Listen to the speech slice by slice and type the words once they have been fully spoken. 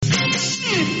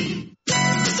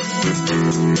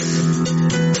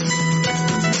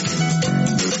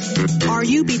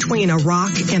you between a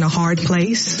rock and a hard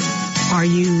place? Are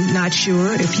you not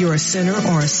sure if you're a sinner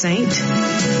or a saint?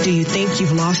 Do you think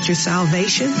you've lost your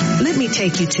salvation? Let me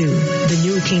take you to the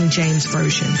New King James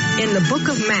Version. In the book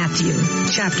of Matthew,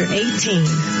 chapter 18,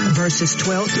 verses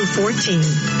 12 through 14,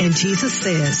 and Jesus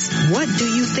says, "What do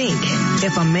you think?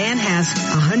 If a man has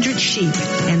 100 sheep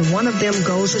and one of them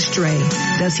goes astray,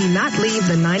 does he not leave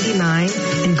the 99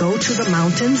 and go to the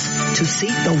mountains to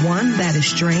seek the one that is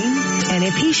straying? And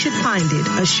if he should find it,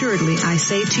 assuredly I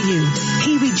say to you,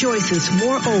 he rejoices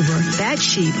more over that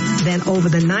sheep than over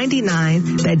the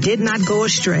 99 that did not go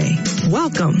astray."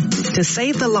 Welcome to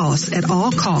Save the Lost at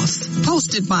All Costs,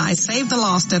 hosted by Save the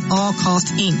Lost at All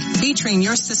Costs, Inc., featuring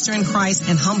your sister in Christ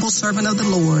and humble servant of the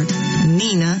Lord,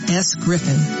 Nina S.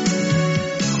 Griffin.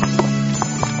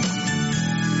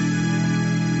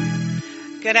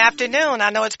 Good afternoon. I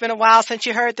know it's been a while since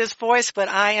you heard this voice, but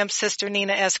I am Sister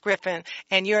Nina S. Griffin,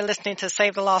 and you're listening to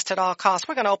Save the Lost at All Costs.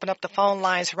 We're going to open up the phone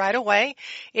lines right away.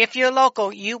 If you're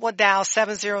local, you will dial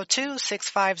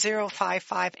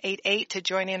 702-650-5588 to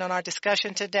join in on our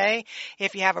discussion today.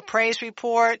 If you have a praise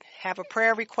report, have a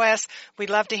prayer request, we'd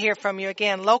love to hear from you.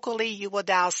 Again, locally, you will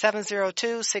dial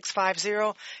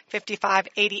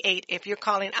 702-650-5588. If you're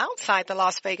calling outside the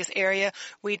Las Vegas area,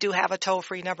 we do have a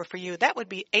toll-free number for you. That would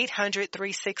be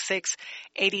 800-366-8883.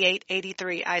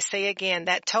 I say again,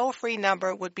 that toll-free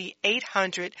number would be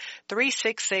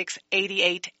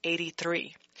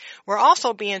 800-366-8883. We're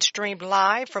also being streamed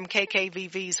live from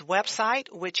KKVV's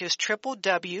website, which is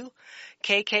www.kkvv.com.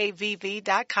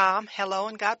 Hello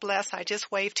and God bless. I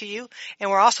just waved to you. And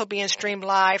we're also being streamed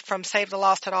live from Save the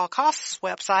Lost at All Costs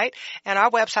website. And our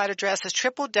website address is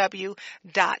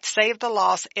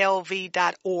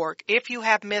www.savethelostlv.org. If you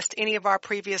have missed any of our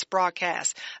previous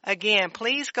broadcasts, again,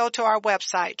 please go to our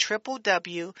website,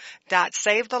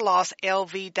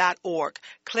 www.savethelostlv.org.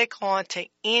 Click on to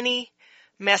any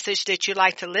message that you'd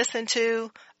like to listen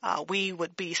to. We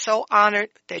would be so honored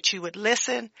that you would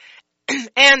listen.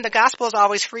 And the gospel is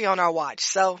always free on our watch,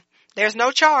 so there's no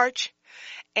charge.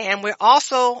 And we're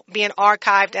also being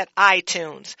archived at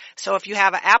iTunes. So if you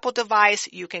have an Apple device,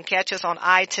 you can catch us on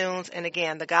iTunes. And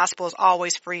again, the gospel is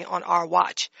always free on our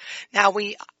watch. Now,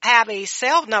 we have a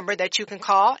cell number that you can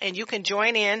call, and you can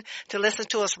join in to listen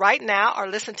to us right now or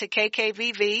listen to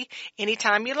KKVV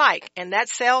anytime you like. And that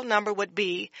cell number would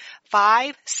be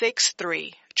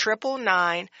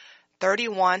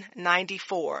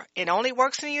 563-999-3194. It only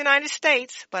works in the United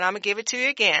States, but I'm going to give it to you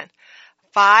again.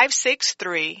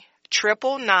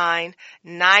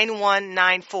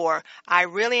 563-999-9194. I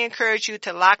really encourage you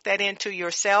to lock that into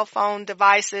your cell phone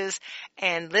devices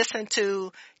and listen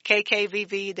to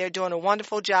KKVV. They're doing a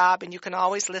wonderful job, and you can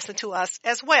always listen to us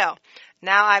as well.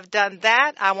 Now I've done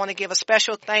that, I want to give a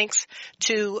special thanks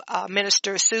to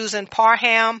Minister Susan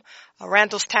Parham,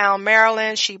 Randallstown,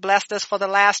 Maryland. She blessed us for the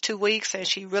last 2 weeks, and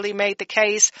she really made the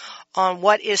case on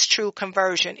what is true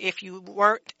conversion. If you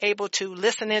weren't able to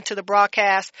listen into the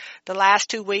broadcast, the last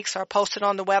 2 weeks are posted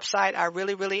on the website. I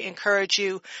really encourage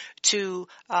you to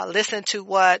listen to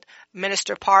what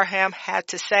Minister Parham had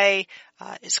to say.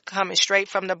 It's coming straight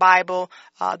from the Bible.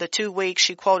 The 2 weeks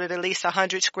she quoted at least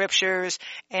 100 scriptures,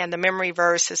 and the memory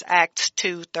verse is Acts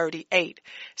 2:38.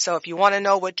 So if you want to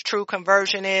know what true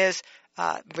conversion is,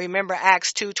 remember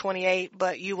Acts 2:28,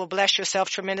 but you will bless yourself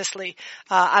tremendously.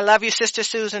 I love you, Sister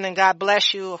Susan, and God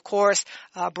bless you. Of course,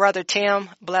 Brother Tim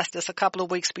blessed us a couple of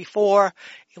weeks before.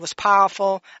 It was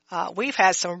powerful. We've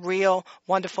had some real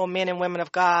wonderful men and women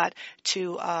of God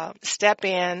to step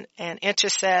in and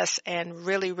intercess and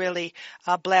really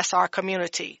bless our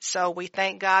community. So we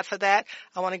thank God for that.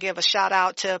 I want to give a shout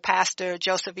out to Pastor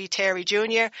Joseph E. Terry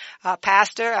Jr.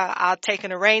 Pastor, I'll take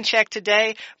a rain check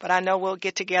today, but I know we'll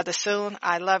get together soon.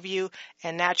 I love you,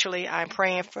 and naturally I'm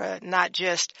praying for not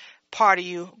just part of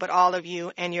you, but all of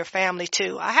you and your family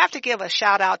too. I have to give a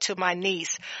shout out to my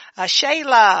niece,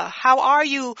 Shayla. How are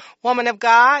you, woman of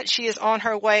God? She is on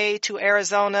her way to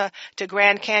Arizona to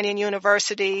Grand Canyon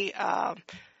University.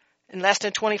 In less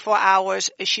than 24 hours,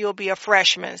 she'll be a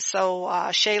freshman. So,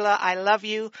 Shayla, I love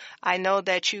you. I know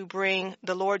that you bring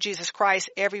the Lord Jesus Christ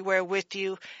everywhere with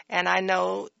you. And I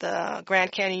know the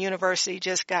Grand Canyon University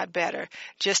just got better,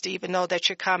 just to even know that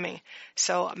you're coming.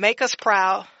 So make us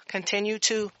proud. Continue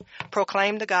to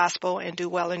proclaim the gospel and do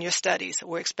well in your studies.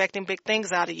 We're expecting big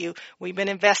things out of you. We've been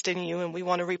investing in you, and we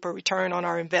want to reap a return on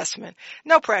our investment.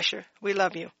 No pressure. We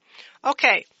love you.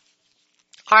 Okay.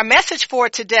 Our message for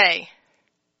today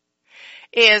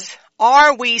is,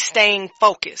 are we staying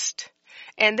focused?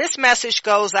 And this message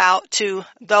goes out to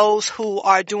those who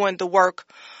are doing the work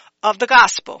of the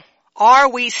gospel. Are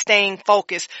we staying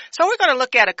focused? So we're going to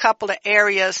look at a couple of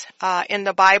areas in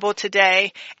the Bible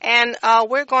today, and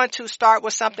we're going to start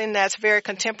with something that's very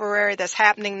contemporary, that's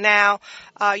happening now.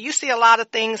 You see a lot of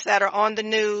things that are on the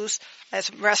news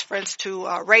as reference to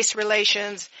race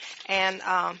relations, and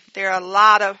there are a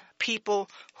lot of people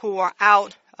who are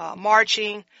out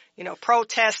marching,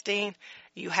 protesting.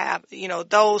 You have,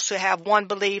 those who have one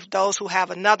belief, those who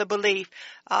have another belief.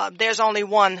 There's only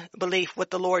one belief with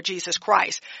the Lord Jesus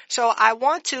Christ. So I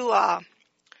want to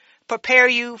prepare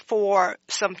you for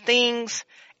some things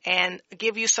and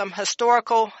give you some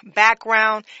historical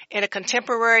background in a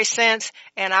contemporary sense,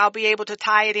 and I'll be able to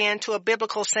tie it into a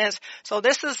biblical sense. So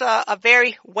this is a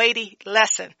very weighty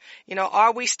lesson.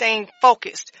 Are we staying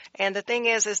focused? And the thing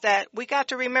is that we got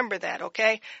to remember that,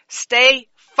 okay? Stay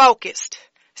focused.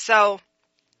 So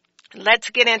let's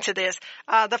get into this.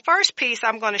 The first piece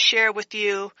I'm going to share with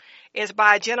you is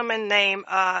by a gentleman named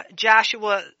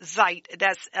Joshua Zeitz.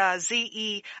 That's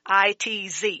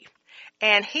Z-E-I-T-Z.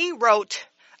 And he wrote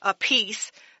a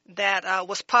piece that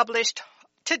was published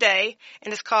today,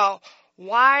 and it's called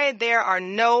Why There Are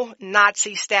No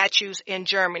Nazi Statues in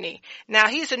Germany. Now,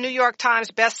 he's a New York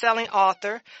Times best-selling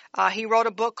author. He wrote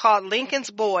a book called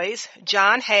Lincoln's Boys,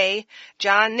 John Hay,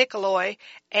 John Nicolai,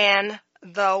 and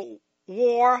the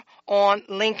War on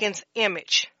Lincoln's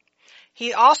Image.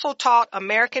 He also taught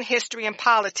American history and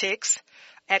politics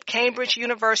at Cambridge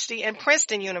University and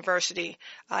Princeton University.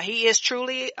 He is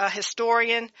truly a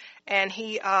historian, and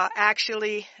he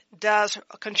actually does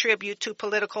contribute to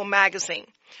Political Magazine.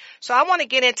 So I want to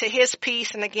get into his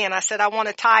piece, and again, I said I want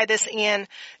to tie this in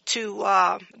to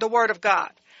the Word of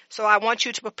God. So I want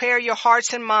you to prepare your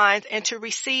hearts and minds and to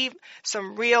receive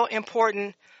some real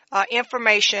important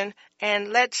information, and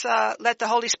let the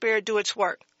Holy Spirit do its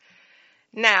work.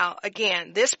 Now,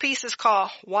 again, this piece is called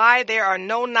Why There Are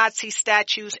No Nazi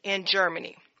Statues in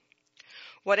Germany.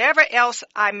 Whatever else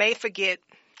I may forget,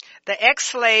 the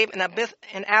ex-slave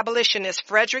and abolitionist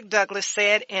Frederick Douglass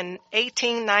said in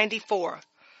 1894,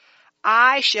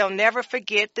 I shall never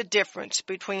forget the difference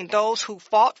between those who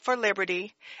fought for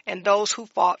liberty and those who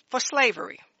fought for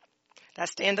slavery.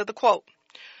 That's the end of the quote.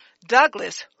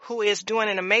 Douglass, who is doing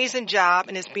an amazing job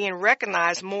and is being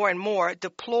recognized more and more,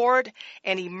 deplored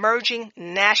an emerging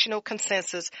national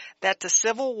consensus that the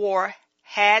Civil War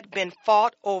had been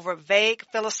fought over vague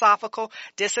philosophical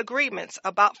disagreements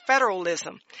about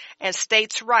federalism and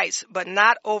states' rights, but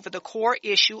not over the core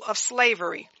issue of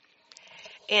slavery.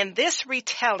 In this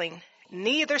retelling,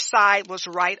 neither side was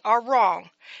right or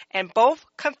wrong, and both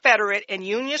Confederate and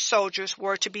Union soldiers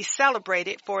were to be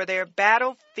celebrated for their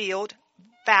battlefield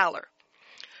valor.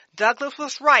 Douglass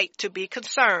was right to be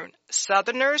concerned.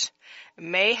 Southerners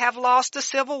may have lost the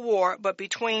Civil War, but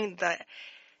between the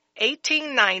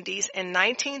 1890s and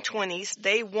 1920s,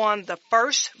 they won the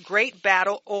first great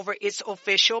battle over its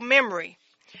official memory.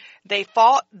 They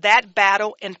fought that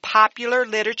battle in popular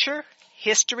literature,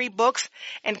 history books,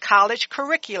 and college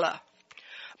curricula,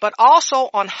 but also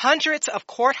on hundreds of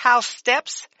courthouse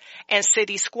steps and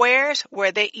city squares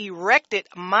where they erected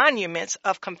monuments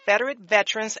of Confederate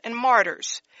veterans and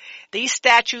martyrs. These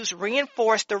statues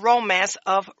reinforced the romance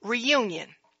of reunion.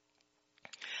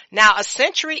 Now, a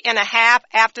century and a half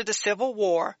after the Civil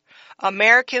War,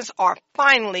 Americans are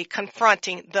finally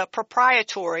confronting the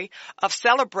propriety of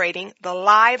celebrating the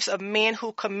lives of men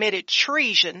who committed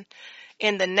treason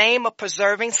in the name of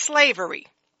preserving slavery.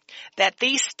 That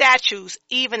these statues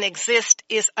even exist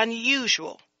is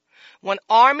unusual. When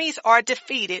armies are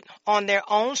defeated on their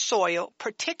own soil,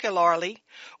 particularly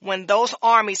when those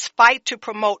armies fight to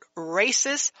promote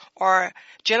racist or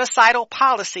genocidal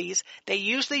policies, they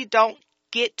usually don't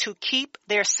get to keep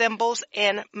their symbols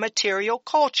and material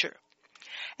culture.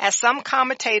 As some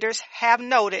commentators have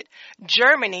noted,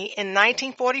 Germany in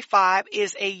 1945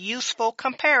 is a useful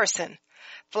comparison.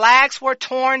 Flags were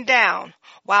torn down,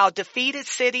 while defeated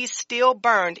cities still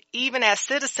burned, even as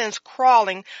citizens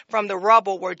crawling from the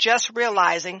rubble were just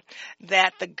realizing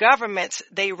that the governments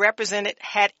they represented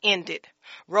had ended,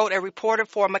 wrote a reporter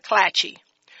for McClatchy.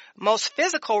 Most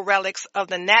physical relics of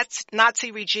the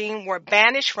Nazi regime were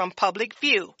banished from public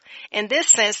view. In this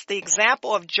sense, the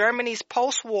example of Germany's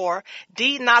post-war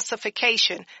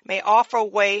denazification may offer a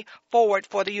way forward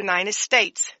for the United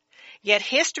States. Yet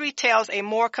history tells a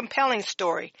more compelling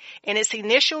story. In its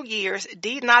initial years,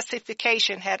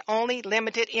 denazification had only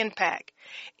limited impact.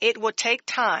 It would take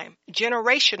time,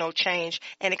 generational change,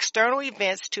 and external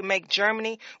events to make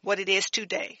Germany what it is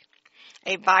today.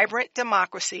 A vibrant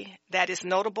democracy that is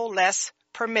notable less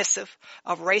permissive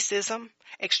of racism,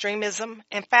 extremism,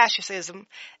 and fascism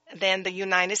than the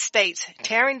United States.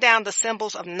 Tearing down the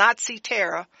symbols of Nazi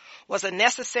terror was a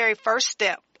necessary first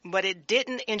step, but it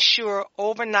didn't ensure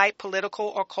overnight political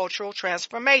or cultural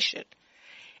transformation.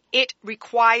 It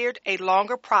required a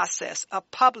longer process of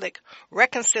public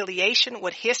reconciliation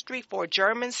with history for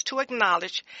Germans to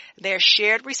acknowledge their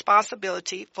shared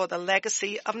responsibility for the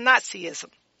legacy of Nazism.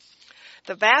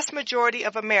 The vast majority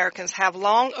of Americans have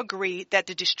long agreed that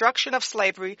the destruction of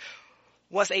slavery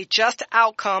was a just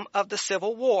outcome of the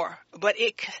Civil War, but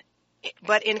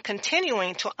in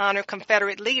continuing to honor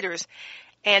Confederate leaders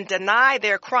and deny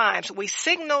their crimes, we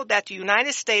signal that the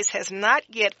United States has not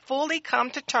yet fully come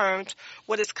to terms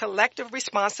with its collective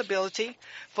responsibility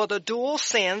for the dual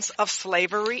sins of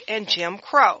slavery and Jim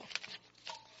Crow.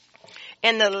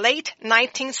 In the late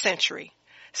 19th century,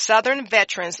 Southern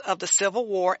veterans of the Civil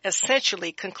War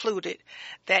essentially concluded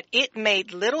that it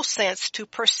made little sense to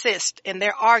persist in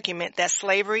their argument that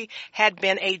slavery had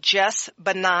been a just,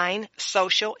 benign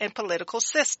social and political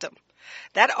system.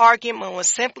 That argument was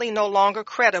simply no longer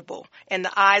credible in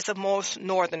the eyes of most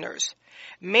Northerners,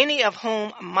 many of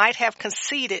whom might have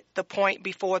conceded the point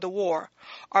before the war,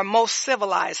 or most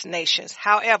civilized nations.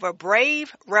 However,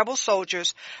 brave rebel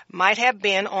soldiers might have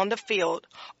been on the field,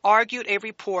 argued a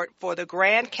report for the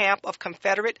Grand Camp of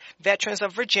Confederate Veterans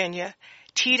of Virginia,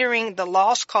 teetering the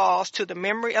lost cause to the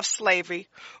memory of slavery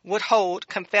would hold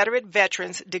Confederate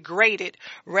veterans degraded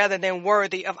rather than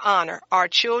worthy of honor. Our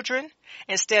children,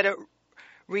 instead of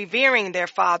revering their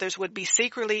fathers, would be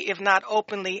secretly, if not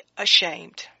openly,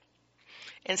 ashamed.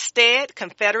 Instead,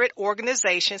 Confederate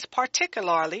organizations,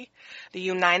 particularly the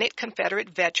United Confederate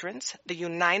Veterans, the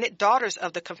United Daughters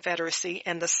of the Confederacy,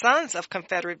 and the Sons of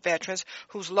Confederate Veterans,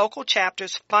 whose local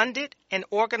chapters funded and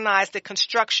organized the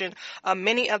construction of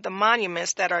many of the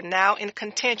monuments that are now in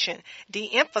contention,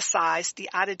 de-emphasized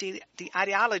the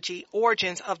ideology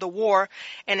origins of the war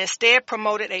and instead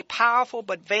promoted a powerful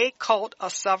but vague cult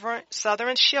of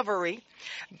Southern chivalry,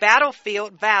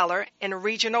 battlefield valor, and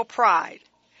regional pride.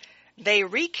 They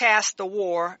recast the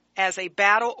war as a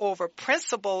battle over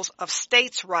principles of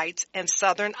states' rights and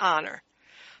Southern honor.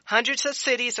 Hundreds of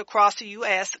cities across the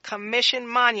U.S. commissioned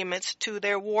monuments to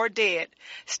their war dead,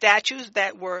 statues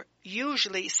that were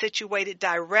usually situated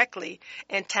directly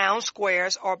in town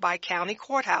squares or by county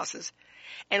courthouses,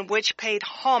 and which paid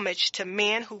homage to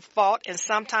men who fought and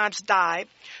sometimes died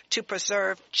to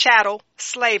preserve chattel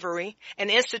slavery, an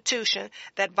institution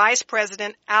that Vice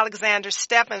President Alexander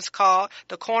Stephens called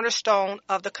the cornerstone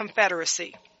of the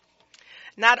Confederacy.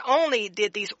 Not only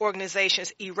did these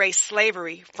organizations erase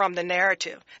slavery from the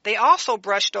narrative, they also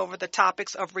brushed over the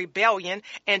topics of rebellion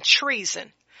and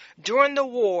treason. During the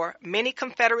war, many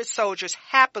Confederate soldiers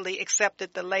happily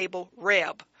accepted the label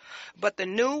Reb, but the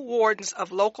new wardens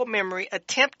of local memory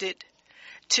attempted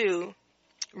to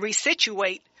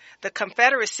resituate the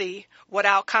Confederacy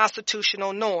without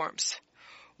constitutional norms.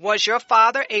 Was your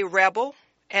father a rebel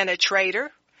and a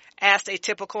traitor? Asked a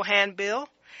typical handbill.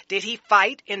 Did he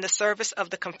fight in the service of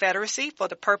the Confederacy for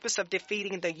the purpose of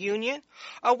defeating the Union?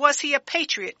 Or was he a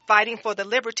patriot fighting for the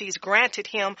liberties granted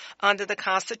him under the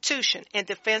Constitution in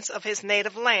defense of his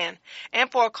native land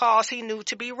and for a cause he knew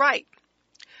to be right?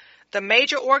 The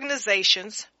major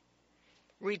organizations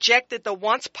rejected the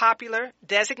once popular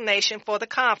designation for the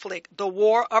conflict, the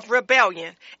War of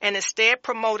Rebellion, and instead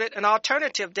promoted an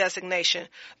alternative designation,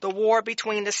 the War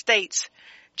between the States.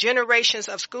 Generations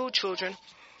of schoolchildren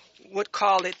would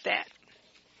call it that.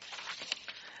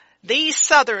 These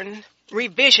Southern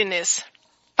revisionists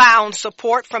found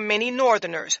support from many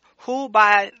Northerners who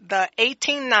by the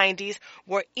 1890s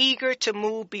were eager to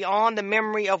move beyond the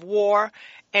memory of war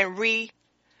and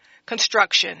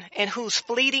reconstruction, and whose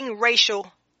fleeting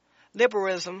racial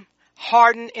liberalism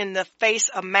hardened in the face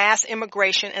of mass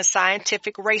immigration and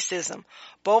scientific racism,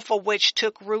 both of which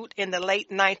took root in the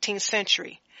late 19th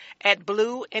century. At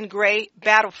blue and gray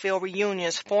battlefield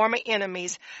reunions, former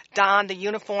enemies donned the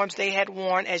uniforms they had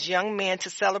worn as young men to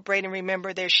celebrate and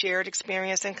remember their shared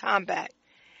experience in combat.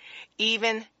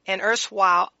 Even an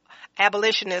erstwhile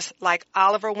abolitionist like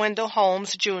Oliver Wendell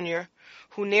Holmes, Jr.,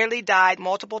 who nearly died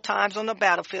multiple times on the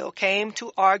battlefield, came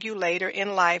to argue later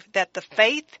in life that the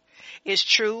faith is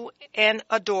true and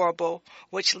adorable,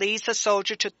 which leads a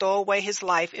soldier to throw away his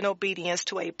life in obedience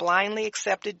to a blindly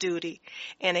accepted duty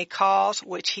in a cause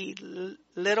which he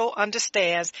little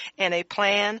understands and a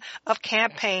plan of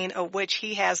campaign of which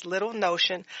he has little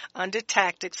notion, under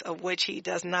tactics of which he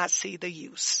does not see the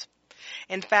use.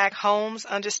 In fact, Holmes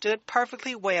understood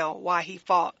perfectly well why he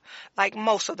fought. Like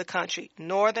most of the country,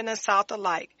 Northern and South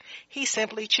alike, he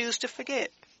simply chose to forget.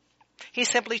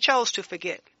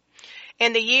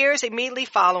 In the years immediately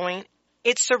following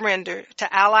its surrender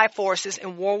to Allied forces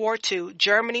in World War II,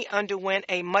 Germany underwent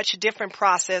a much different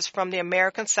process from the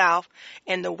American South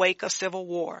in the wake of Civil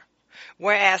War.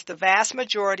 whereas the vast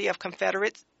majority of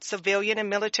Confederate civilian and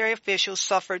military officials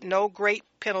suffered no great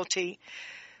penalty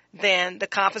than the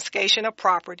confiscation of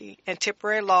property and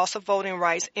temporary loss of voting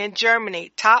rights. In Germany,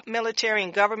 top military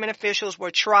and government officials were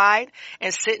tried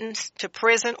and sentenced to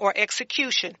prison or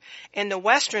execution. In the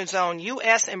Western Zone,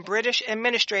 U.S. and British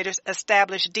administrators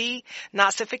established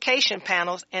denazification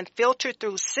panels and filtered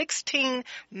through 16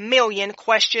 million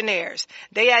questionnaires.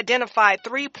 They identified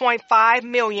 3.5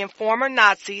 million former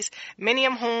Nazis, many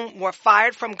of whom were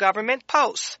fired from government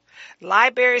posts.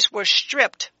 Libraries were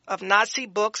stripped of Nazi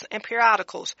books and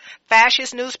periodicals.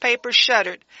 Fascist newspapers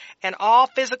shuttered, and all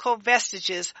physical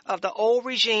vestiges of the old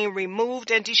regime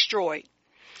removed and destroyed.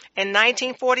 In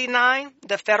 1949,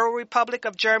 the Federal Republic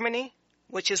of Germany,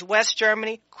 which is West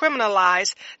Germany,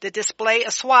 criminalized the display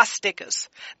of swastikas.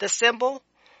 The symbol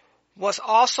was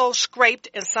also scraped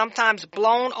and sometimes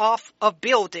blown off of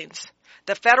buildings.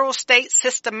 The federal state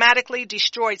systematically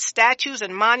destroyed statues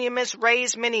and monuments,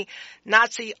 razed many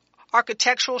Nazi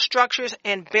architectural structures,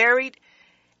 and buried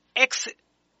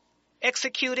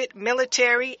executed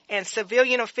military and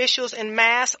civilian officials in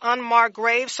mass unmarked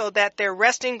graves so that their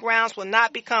resting grounds will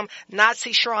not become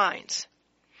Nazi shrines.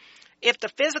 If the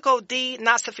physical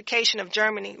denazification of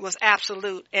Germany was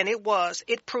absolute, and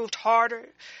it proved harder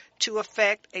to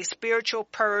effect a spiritual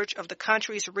purge of the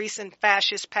country's recent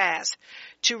fascist past.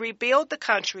 To rebuild the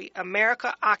country,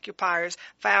 America occupiers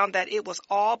found that it was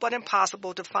all but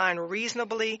impossible to find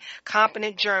reasonably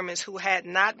competent Germans who had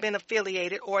not been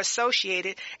affiliated or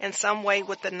associated in some way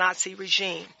with the Nazi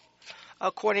regime.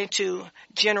 According to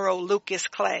General Lucas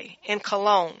Clay in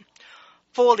Cologne,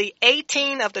 fully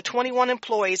 18 of the 21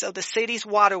 employees of the city's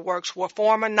waterworks were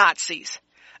former Nazis.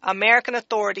 American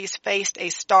authorities faced a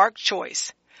stark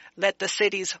choice: let the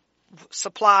city's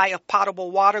supply of potable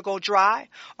water go dry,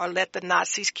 or let the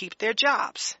Nazis keep their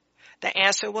jobs. The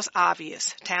answer was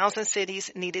obvious. Towns and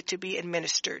cities needed to be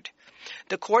administered.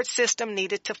 The court system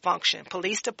needed to function.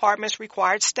 Police departments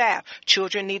required staff.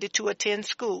 Children needed to attend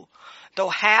school. Though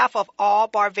half of all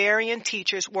Bavarian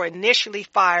teachers were initially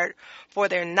fired for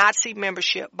their Nazi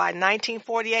membership, by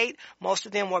 1948, most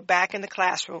of them were back in the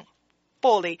classroom.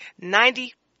 Fully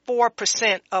 94%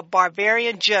 of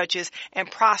Bavarian judges and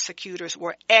prosecutors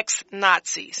were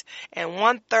ex-Nazis, and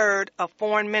 1/3 of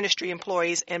foreign ministry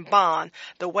employees in Bonn,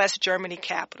 the West Germany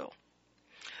capital.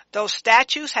 Though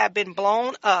statues have been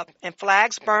blown up and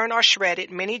flags burned or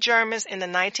shredded, many Germans in the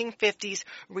 1950s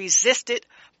resisted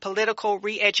political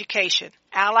re-education.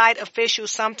 Allied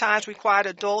officials sometimes required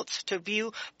adults to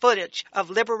view footage of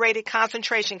liberated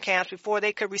concentration camps before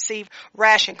they could receive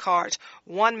ration cards.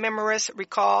 One memorist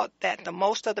recalled that the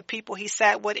most of the people he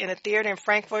sat with in a theater in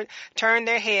Frankfurt turned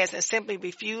their heads and simply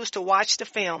refused to watch the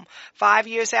film. 5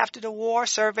 years after the war,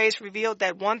 surveys revealed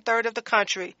that 1/3 of the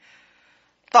country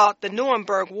thought the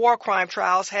Nuremberg war crime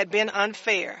trials had been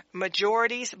unfair.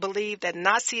 Majorities believed that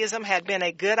Nazism had been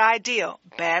a good idea,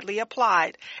 badly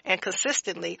applied, and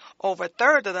consistently over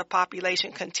 1/3 of the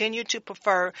population continued to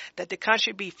prefer that the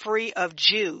country be free of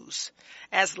Jews.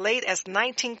 As late as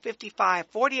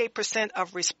 1955, 48%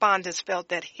 of respondents felt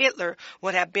that Hitler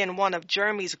would have been one of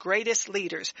Germany's greatest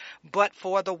leaders, but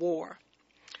for the war.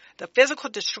 The physical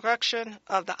destruction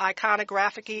of the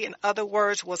iconography, in other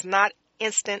words, was not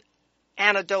instant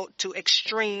antidote to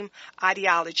extreme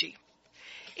ideology.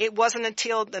 It wasn't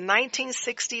until the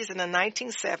 1960s and the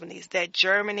 1970s that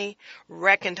Germany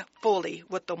reckoned fully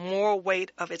with the moral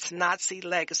weight of its Nazi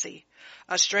legacy.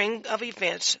 A string of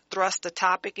events thrust the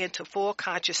topic into full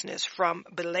consciousness, from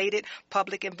belated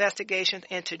public investigations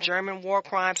into German war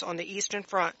crimes on the Eastern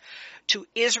Front to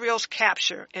Israel's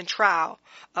capture and trial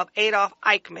of Adolf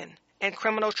Eichmann and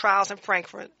criminal trials in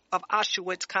Frankfurt of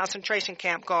Auschwitz concentration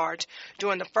camp guards.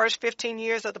 During the first 15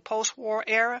 years of the post-war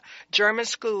era, German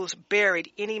schools buried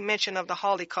any mention of the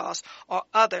Holocaust or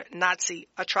other Nazi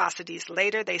atrocities.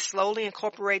 Later, they slowly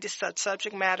incorporated such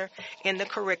subject matter in the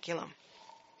curriculum.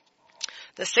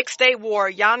 The Six-Day War,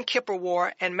 Yom Kippur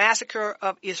War, and massacre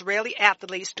of Israeli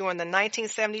athletes during the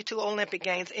 1972 Olympic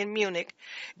Games in Munich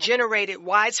generated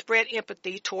widespread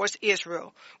empathy towards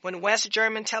Israel. When West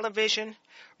German television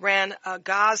ran a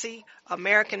Ghazi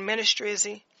American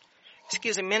miniseries,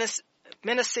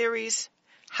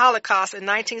 Holocaust in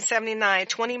 1979,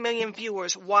 20 million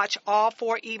viewers watched all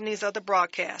 4 evenings of the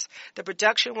broadcast. The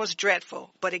production was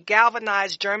dreadful, but it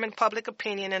galvanized German public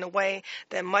opinion in a way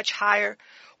that much higher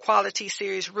quality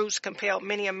series Roots compelled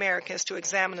many Americans to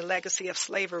examine the legacy of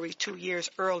slavery 2 years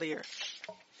earlier.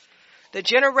 The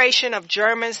generation of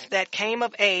Germans that came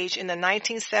of age in the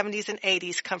 1970s and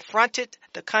 80s confronted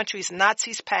the country's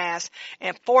Nazi past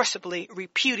and forcibly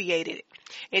repudiated it.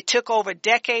 It took over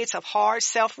decades of hard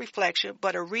self-reflection,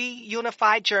 but a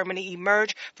reunified Germany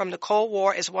emerged from the Cold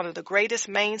War as one of the greatest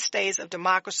mainstays of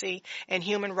democracy and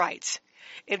human rights.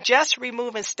 If just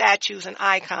removing statues and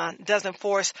icons doesn't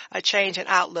force a change in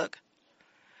outlook,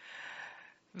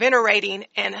 venerating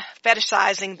and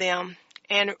fetishizing them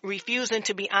and refusing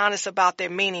to be honest about their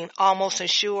meaning almost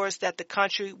ensures that the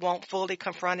country won't fully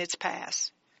confront its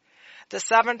past. The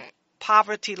Southern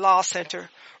Poverty Law Center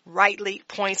rightly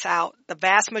points out the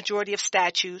vast majority of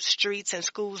statues, streets, and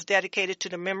schools dedicated to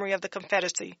the memory of the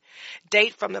Confederacy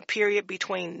date from the period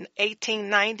between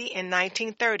 1890 and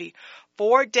 1930,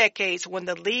 4 decades when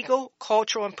the legal,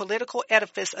 cultural, and political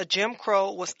edifice of Jim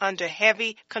Crow was under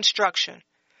heavy construction.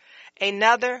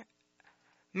 Another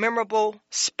memorable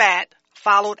spat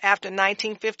followed after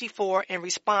 1954 in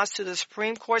response to the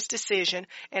Supreme Court's decision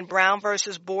in Brown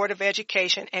versus Board of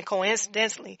Education and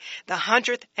coincidentally the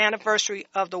 100th anniversary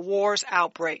of the war's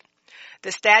outbreak.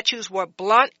 The statues were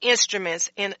blunt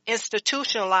instruments in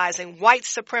institutionalizing white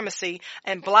supremacy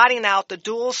and blotting out the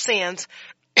dual sins,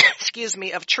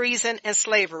 of treason and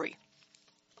slavery.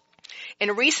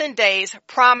 In recent days,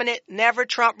 prominent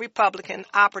never-Trump Republican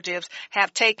operatives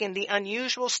have taken the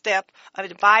unusual step of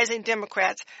advising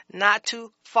Democrats not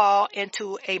to fall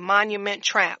into a monument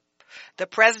trap. The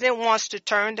president wants to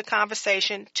turn the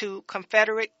conversation to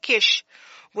Confederate kitsch,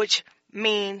 which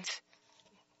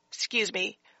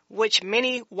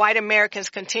many white Americans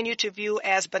continue to view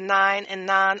as benign and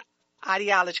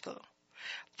non-ideological.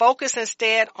 Focus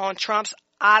instead on Trump's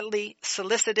oddly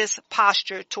solicitous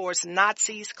posture towards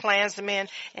Nazis, Klansmen,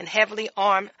 and heavily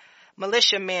armed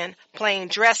militiamen playing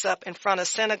dress-up in front of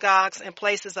synagogues and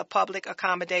places of public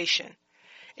accommodation.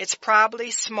 It's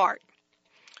probably smart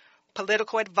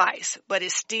political advice, but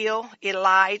it still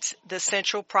elides the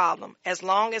central problem. As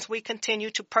long as we continue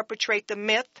to perpetrate the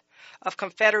myth of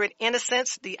Confederate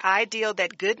innocence, the ideal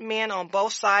that good men on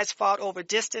both sides fought over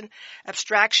distant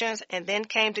abstractions and then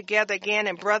came together again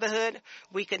in brotherhood,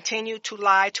 we continue to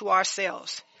lie to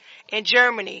ourselves. In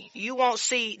Germany, you won't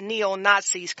see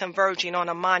neo-Nazis converging on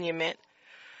a monument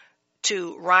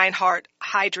to Reinhard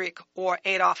Heydrich or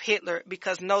Adolf Hitler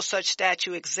because no such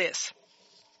statue exists.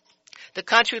 The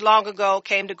country long ago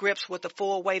came to grips with the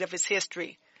full weight of its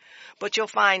history. But you'll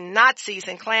find Nazis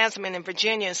and Klansmen in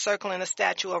Virginia encircling a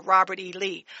statue of Robert E.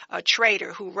 Lee, a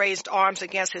traitor who raised arms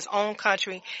against his own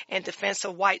country in defense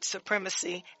of white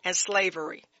supremacy and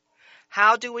slavery.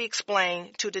 How do we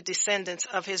explain to the descendants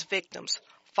of his victims,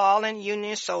 fallen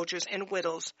Union soldiers and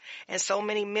widows, and so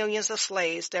many millions of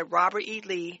slaves that Robert E.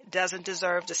 Lee doesn't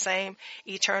deserve the same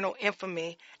eternal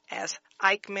infamy as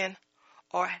Eichmann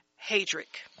or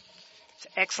Heydrich? It's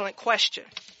an excellent question.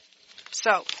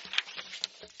 So,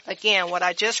 again, what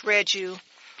I just read you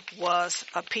was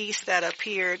a piece that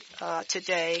appeared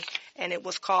today, and it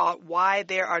was called Why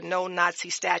There Are No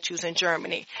Nazi Statues in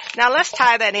Germany. Now, let's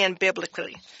tie that in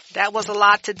biblically. That was a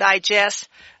lot to digest,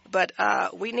 but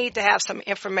we need to have some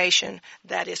information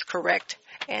that is correct,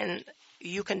 and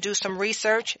you can do some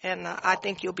research, and I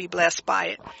think you'll be blessed by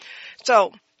it.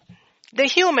 So, the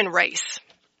human race.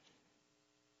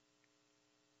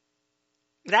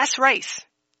 That's race.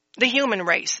 The human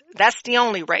race. That's the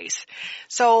only race.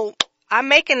 So I'm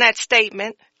making that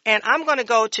statement, and I'm going to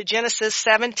go to Genesis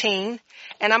 17,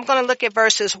 and I'm going to look at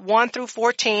verses 1 through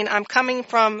 14. I'm coming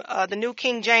from the New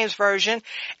King James Version,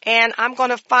 and I'm going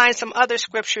to find some other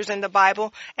scriptures in the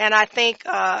Bible, and I think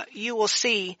you will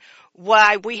see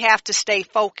why we have to stay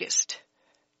focused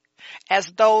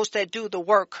as those that do the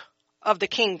work of the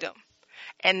kingdom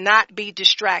and not be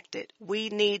distracted. We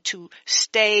need to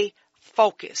stay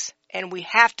focused. And we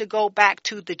have to go back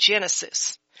to the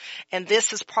Genesis. And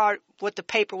this is part what the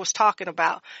paper was talking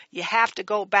about. You have to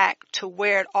go back to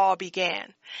where it all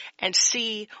began and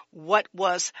see what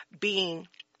was being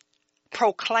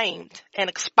proclaimed and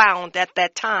expounded at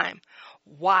that time.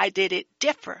 Why did it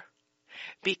differ?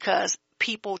 Because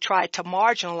people tried to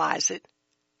marginalize it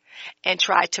and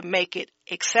tried to make it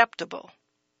acceptable.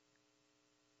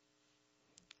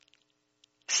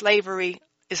 Slavery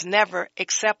is never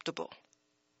acceptable.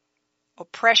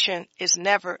 Oppression is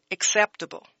never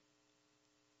acceptable.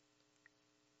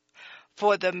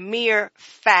 For the mere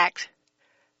fact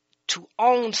to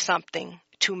own something,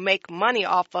 to make money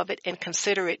off of it and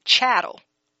consider it chattel,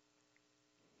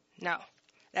 no,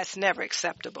 that's never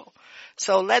acceptable.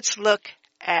 So let's look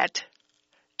at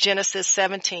Genesis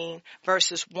 17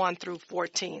 verses 1 through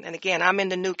 14. And again, I'm in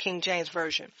the New King James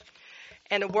Version.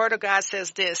 And the Word of God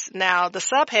says this. Now, the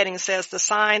subheading says the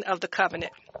sign of the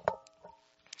covenant.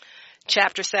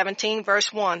 chapter 17,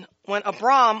 verse 1. When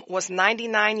Abram was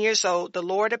 99 years old, the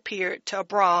Lord appeared to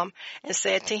Abram and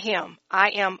said to him, I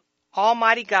am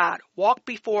Almighty God, walk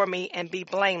before me and be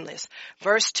blameless.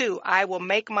 Verse 2, I will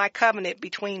make my covenant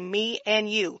between me and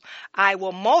you. I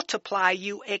will multiply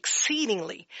you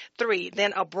exceedingly. 3,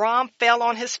 then Abram fell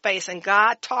on his face and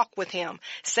God talked with him,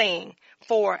 saying,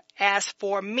 For as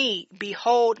for me,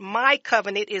 behold, my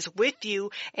covenant is with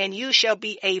you, and you shall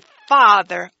be a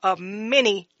father of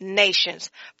many nations.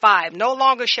 5, no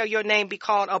longer shall your name be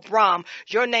called Abram.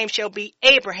 Your name shall be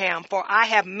Abraham, for I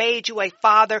have made you a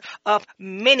father of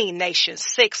many nations.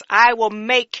 6, I will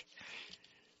make,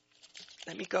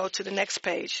 let me go to the next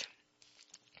page.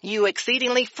 You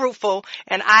exceedingly fruitful,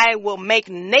 and I will make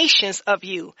nations of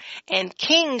you, and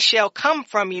kings shall come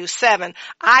from you. 7,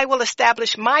 I will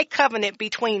establish my covenant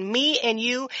between me and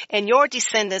you and your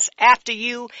descendants after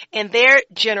you and their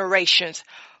generations,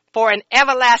 for an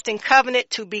everlasting covenant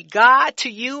to be God to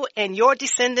you and your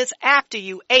descendants after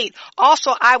you. 8,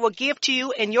 also I will give to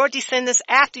you and your descendants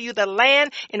after you the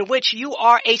land in which you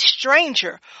are a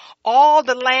stranger, all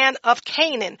the land of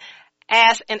Canaan,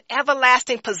 as an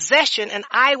everlasting possession, and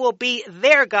I will be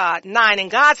their God. 9, and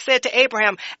God said to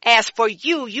Abraham, as for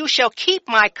you, you shall keep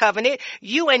my covenant,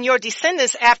 you and your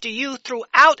descendants after you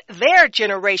throughout their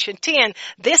generation. 10,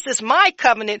 this is my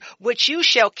covenant which you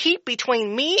shall keep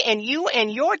between me and you and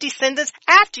your descendants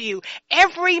after you.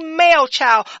 Every male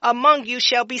child among you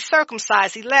shall be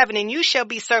circumcised. 11, and you shall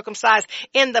be circumcised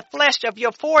in the flesh of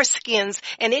your foreskins,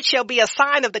 and it shall be a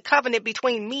sign of the covenant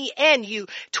between me and you.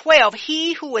 12,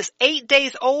 he who is 8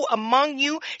 days old among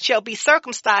you shall be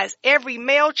circumcised, every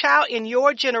male child in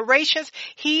your generations.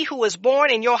 He who is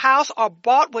born in your house or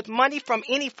bought with money from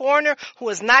any foreigner who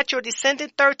is not your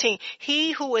descendant. 13,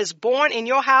 he who is born in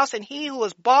your house and he who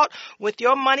is bought with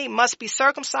your money must be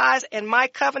circumcised, and my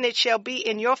covenant shall be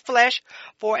in your flesh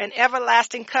for an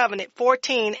everlasting covenant.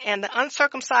 14, and the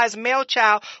uncircumcised male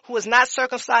child who is not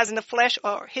circumcised in the flesh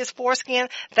or his foreskin,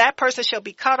 that person shall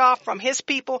be cut off from his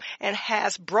people and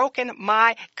has broken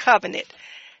my covenant.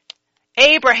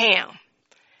 Abraham,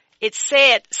 it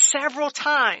said several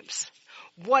times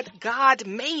what God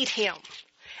made him,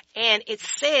 and it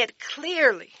said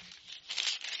clearly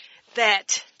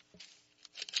that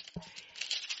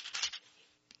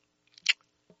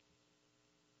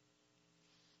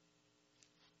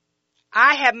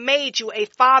I have made you a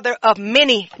father of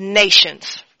many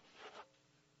nations.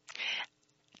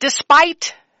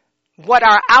 Despite what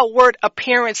our outward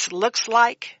appearance looks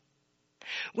like,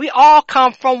 we all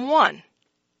come from one.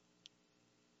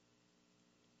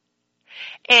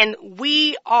 And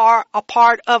we are a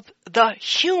part of the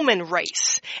human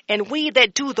race. And we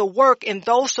that do the work, and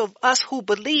those of us who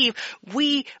believe,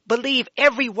 we believe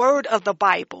every word of the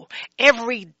Bible,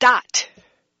 every dot,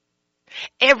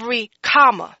 every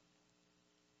comma.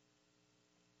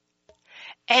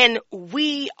 And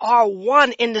we are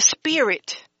one in the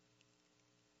Spirit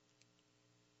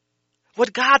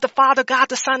with God the Father, God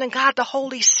the Son, and God the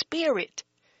Holy Spirit.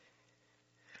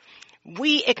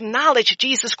 We acknowledge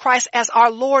Jesus Christ as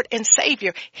our Lord and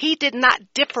Savior. He did not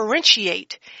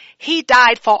differentiate. He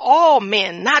died for all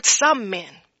men, not some men.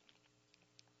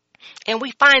 And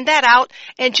we find that out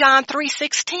in John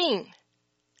 3:16.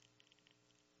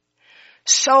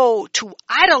 So to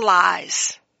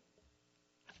idolize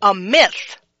a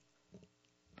myth,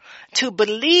 to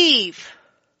believe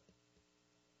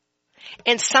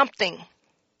in something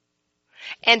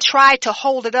and try to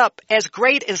hold it up as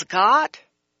great as God,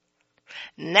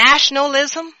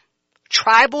 nationalism,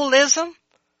 tribalism,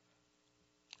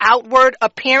 outward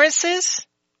appearances,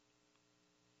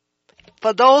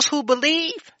 for those who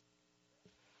believe,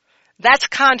 that's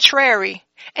contrary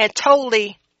and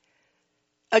totally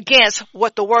against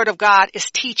what the Word of God is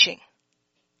teaching.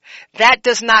 That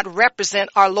does not represent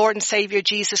our Lord and Savior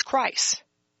Jesus Christ.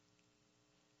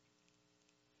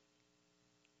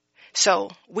 So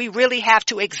we really have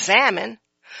to examine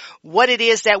what it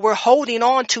is that we're holding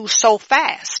on to so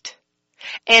fast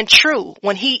and true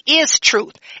when He is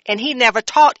truth, and He never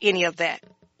taught any of that.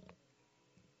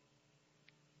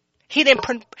 He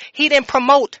didn't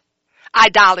promote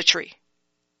idolatry.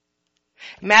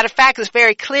 Matter of fact, it's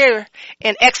very clear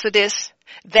in Exodus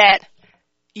that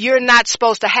you're not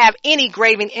supposed to have any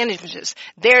graven images.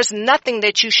 There's nothing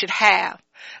that you should have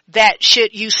that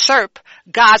should usurp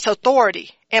God's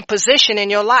authority and position in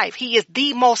your life. He is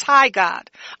the most high God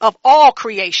of all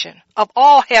creation, of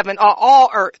all heaven, or all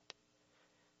earth.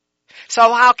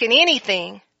 So how can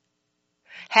anything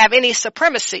have any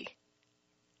supremacy?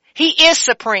 He is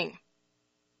supreme.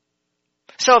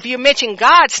 So if you mention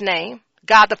God's name,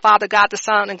 God the Father, God the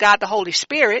Son, and God the Holy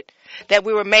Spirit, that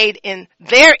we were made in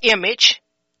their image,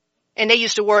 and they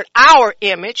use the word our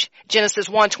image, Genesis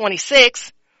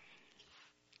 1:26,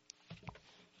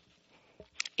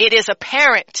 it is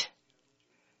apparent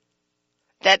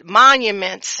that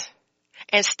monuments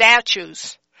and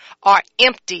statues are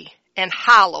empty and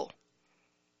hollow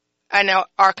and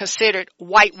are considered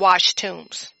whitewashed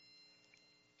tombs.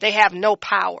 They have no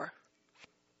power.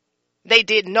 They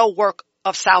did no work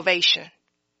of salvation.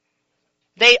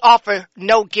 They offer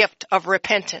no gift of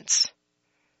repentance.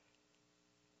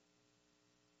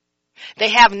 They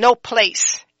have no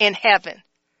place in heaven.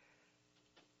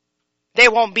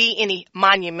 There won't be any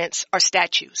monuments or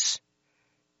statues.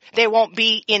 There won't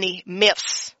be any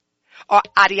myths or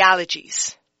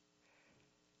ideologies.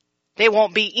 There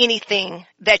won't be anything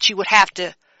that you would have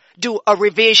to do a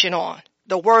revision on.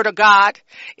 The Word of God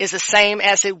is the same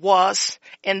as it was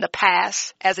in the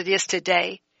past, as it is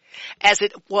today, as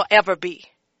it will ever be.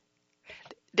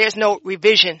 There's no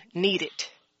revision needed.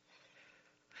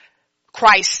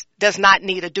 Christ does not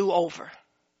need a do-over.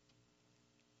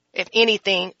 If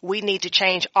anything, we need to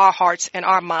change our hearts and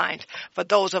our mind for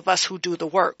those of us who do the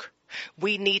work.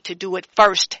 We need to do it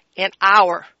first in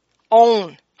our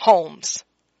own homes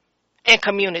and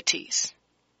communities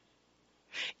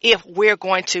if we're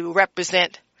going to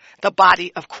represent the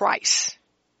body of Christ,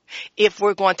 if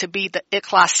we're going to be the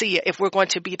ecclesia, if we're going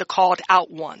to be the called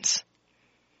out ones.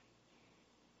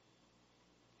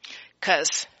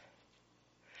 Because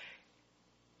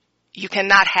you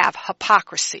cannot have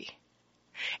hypocrisy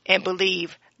and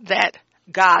believe that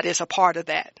God is a part of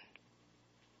that.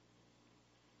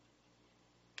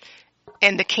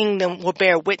 And the kingdom will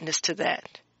bear witness to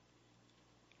that.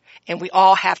 And we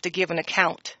all have to give an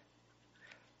account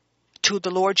to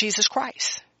the Lord Jesus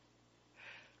Christ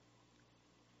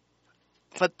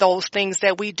for those things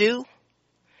that we do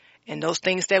and those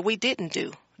things that we didn't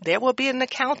do. There will be an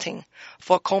accounting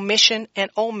for commission and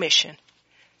omission.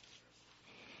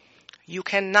 You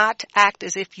cannot act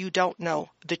as if you don't know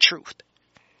the truth.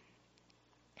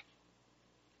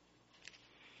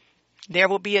 There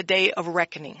will be a day of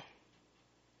reckoning.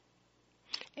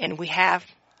 And we have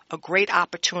a great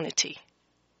opportunity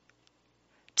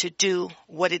to do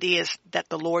what it is that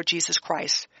the Lord Jesus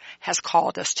Christ has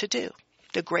called us to do,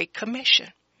 the Great Commission.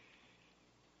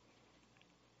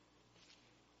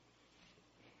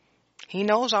 He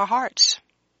knows our hearts.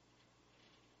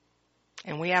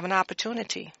 And we have an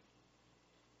opportunity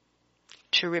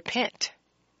to repent,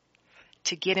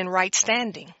 to get in right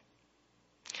standing,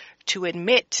 to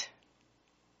admit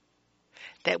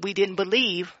that we didn't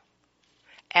believe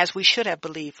as we should have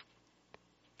believed.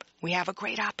 We have a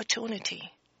great opportunity.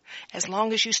 As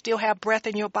long as you still have breath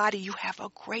in your body, you have a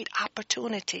great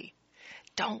opportunity.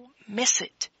 Don't miss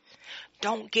it.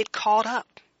 Don't get caught up.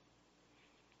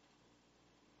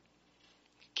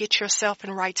 Get yourself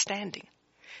in right standing,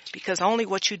 because only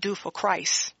what you do for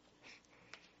Christ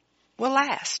will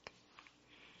last.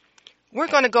 We're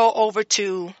going to go over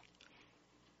to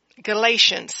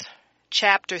Galatians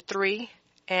chapter 3,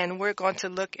 and we're going to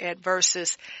look at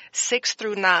verses 6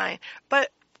 through 9. But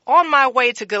on my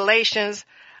way to Galatians,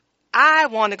 I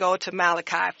want to go to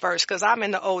Malachi first because I'm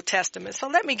in the Old Testament. So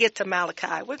let me get to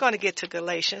Malachi. We're going to get to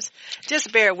Galatians.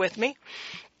 Just bear with me.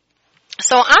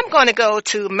 So I'm going to go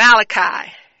to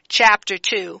Malachi chapter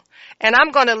 2, and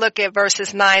I'm going to look at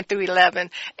verses 9 through 11.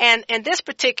 And in this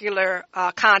particular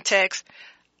context,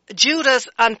 Judah's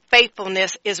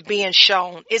unfaithfulness is being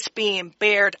shown. It's being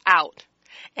bared out.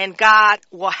 And God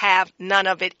will have none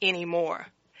of it anymore.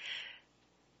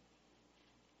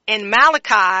 And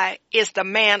Malachi is the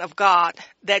man of God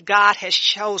that God has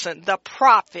chosen, the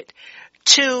prophet,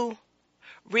 to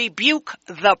rebuke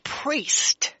the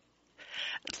priest.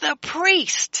 The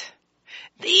priest.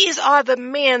 These are the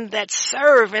men that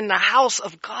serve in the house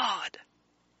of God.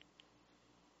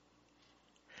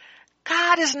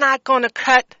 God is not going to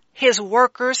cut his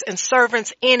workers and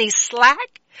servants any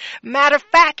slack. Matter of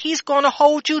fact, he's going to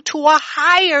hold you to a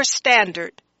higher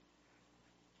standard.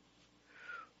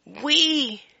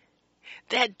 We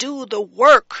that do the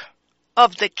work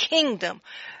of the kingdom,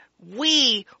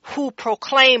 we who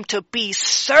proclaim to be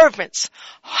servants,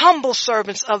 humble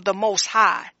servants of the Most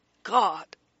High God,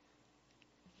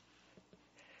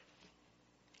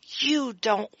 you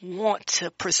don't want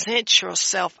to present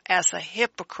yourself as a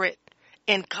hypocrite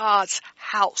in God's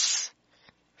house.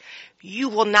 You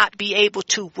will not be able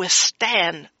to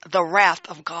withstand the wrath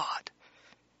of God.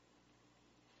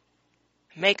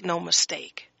 Make no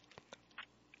mistake.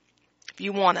 If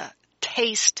you want a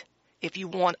taste, if you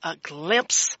want a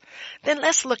glimpse, then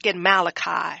let's look at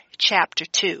Malachi chapter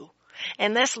 2.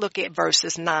 And let's look at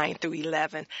verses 9 through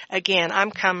 11. Again, I'm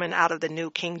coming out of the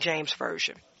New King James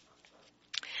Version.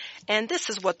 And this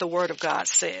is what the Word of God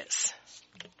says.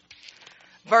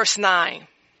 Verse 9.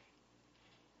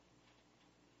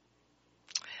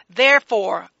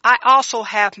 Therefore, I also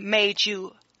have made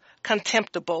you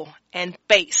contemptible and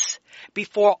base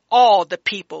before all the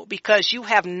people, because you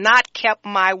have not kept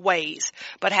my ways,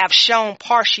 but have shown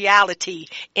partiality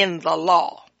in the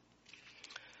law.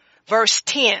 Verse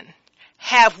 10.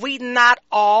 Have we not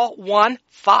all one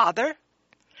Father?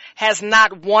 Has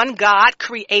not one God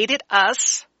created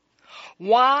us?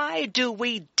 Why do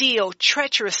we deal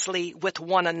treacherously with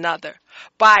one another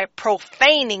by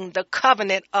profaning the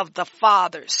covenant of the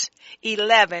fathers?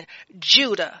 11.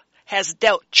 Judah has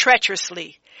dealt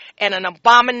treacherously, and an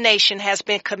abomination has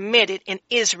been committed in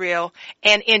Israel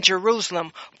and in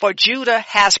Jerusalem, for Judah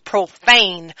has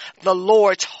profaned the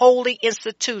Lord's holy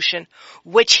institution,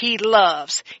 which he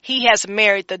loves. He has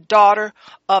married the daughter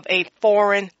of a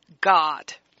foreign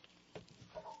god.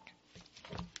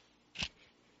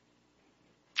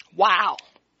 Wow.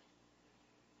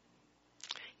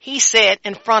 He said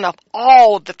in front of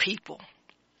all the people,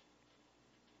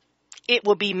 it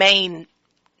will be made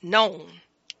known.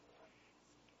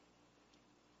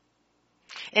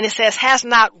 And it says, has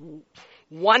not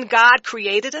one God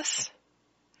created us?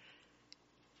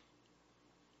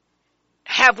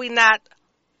 Have we not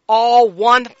all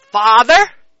one Father?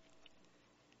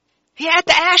 You have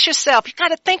to ask yourself, you got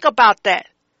to think about that.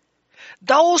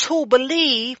 Those who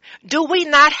believe, do we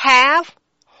not have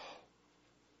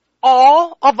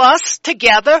all of us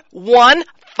together one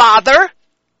Father?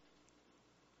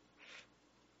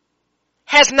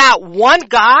 Has not one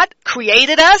God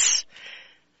created us?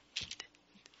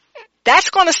 That's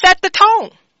going to set the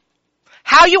tone.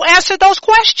 How you answer those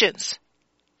questions.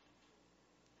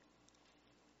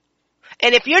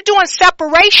 And if you're doing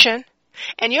separation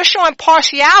and you're showing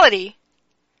partiality,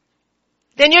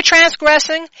 then you're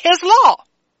transgressing his law.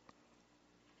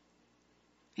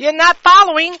 You're not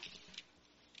following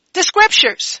the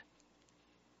scriptures.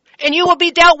 And you will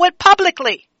be dealt with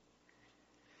publicly.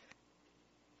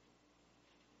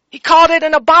 He called it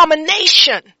an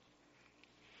abomination.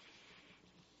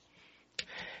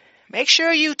 Make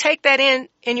sure you take that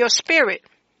in your spirit.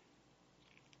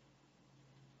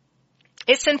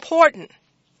 It's important.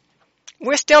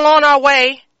 We're still on our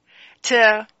way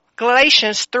to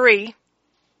Galatians 3.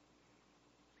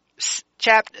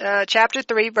 Chapter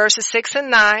 3, verses 6 and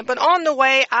 9. But on the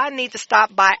way, I need to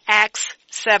stop by Acts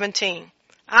 17.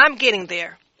 I'm getting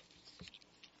there.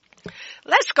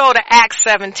 Let's go to Acts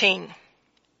 17.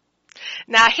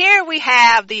 Now here we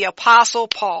have the Apostle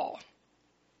Paul.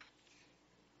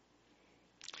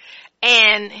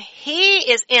 And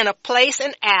he is in a place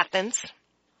in Athens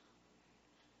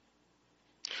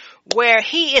where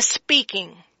he is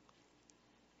speaking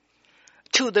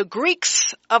to the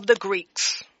Greeks of the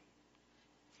Greeks.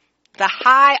 The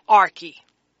hierarchy.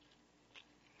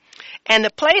 And the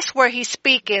place where he's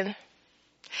speaking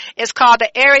is called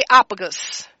the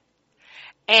Areopagus.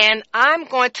 And I'm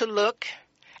going to look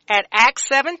at Acts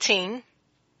 17,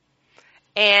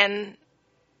 and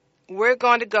we're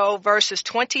going to go verses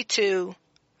 22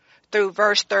 through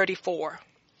verse 34.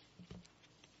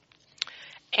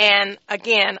 And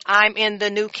again, I'm in the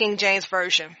New King James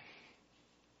Version.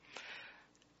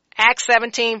 Acts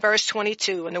 17 verse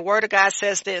 22, and the word of God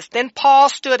says this. Then Paul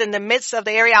stood in the midst of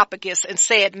the Areopagus and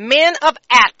said, Men of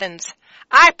Athens,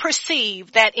 I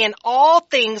perceive that in all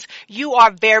things you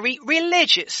are very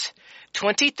religious.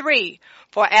 23,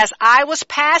 for as I was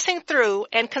passing through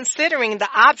and considering the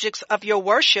objects of your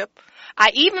worship,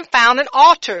 I even found an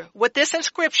altar with this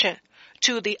inscription,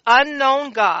 to the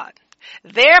unknown God.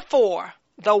 Therefore,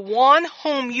 the one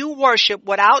whom you worship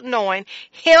without knowing,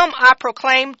 him I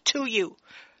proclaim to you.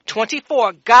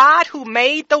 24, God who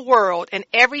made the world and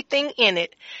everything in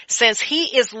it, since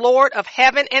he is Lord of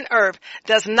heaven and earth,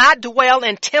 does not dwell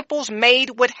in temples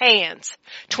made with hands.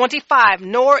 25,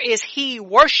 nor is he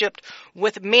worshipped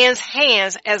with men's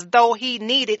hands as though he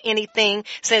needed anything,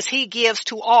 since he gives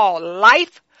to all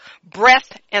life,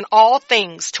 breath, and all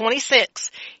things.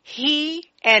 26, he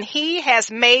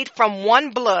has made from one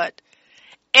blood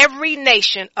every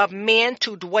nation of men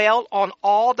to dwell on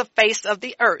all the face of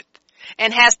the earth,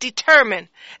 and has determined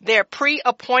their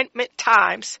pre-appointed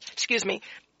times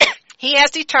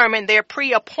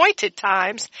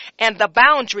and the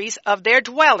boundaries of their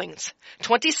dwellings.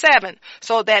 27,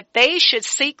 so that they should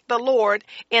seek the Lord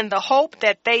in the hope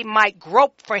that they might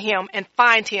grope for him and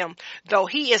find him, though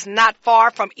he is not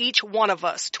far from each one of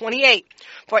us. 28,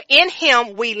 for in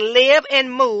him we live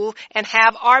and move and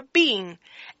have our being,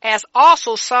 as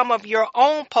also some of your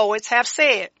own poets have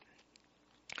said.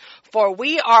 For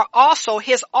we are also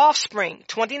his offspring.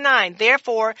 29.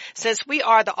 Therefore, since we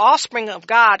are the offspring of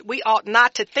God, we ought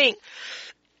not to think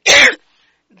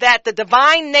that the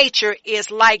divine nature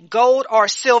is like gold or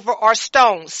silver or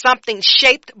stone, something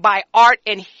shaped by art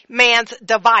and man's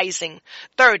devising.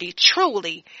 30.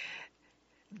 Truly,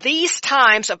 these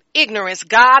times of ignorance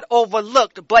God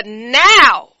overlooked, but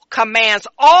now commands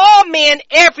all men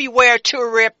everywhere to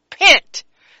repent.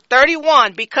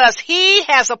 31, because he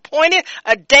has appointed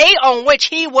a day on which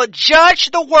he will judge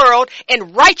the world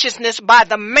in righteousness by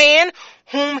the man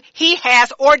whom he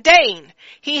has ordained.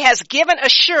 He has given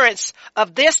assurance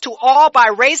of this to all by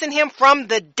raising him from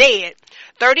the dead.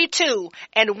 32,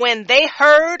 and when they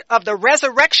heard of the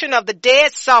resurrection of the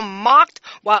dead, some mocked,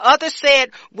 while others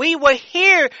said, we will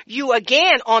hear you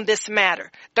again on this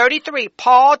matter. 33,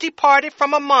 Paul departed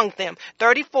from among them.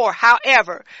 34,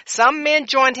 however, some men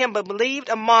joined him but believed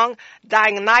among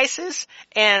Dionysius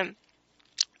and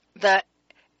the,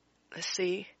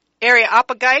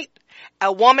 Areopagite,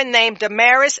 a woman named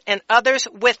Damaris, and others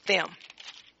with them.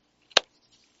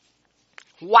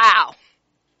 Wow.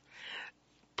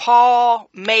 Paul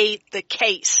made the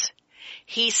case.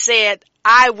 He said,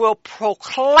 I will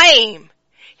proclaim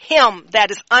him that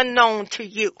is unknown to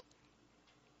you.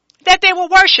 That they were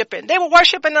worshiping. They were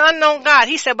worshiping an unknown God.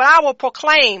 He said, but I will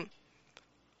proclaim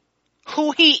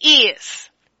who he is.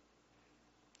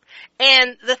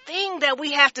 And the thing that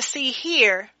we have to see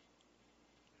here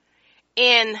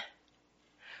in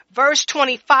verse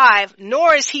 25,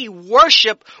 nor is he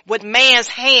worshiped with man's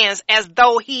hands as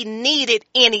though he needed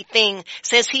anything,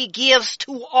 since he gives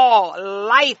to all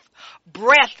life,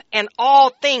 breath, and all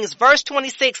things. Verse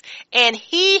 26, and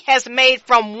he has made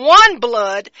from one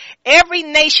blood every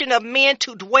nation of men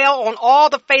to dwell on all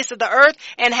the face of the earth,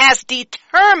 and has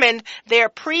determined their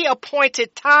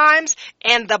pre-appointed times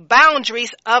and the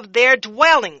boundaries of their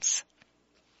dwellings.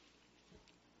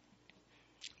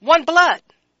 One blood.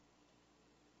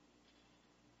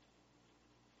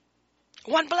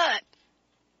 One blood.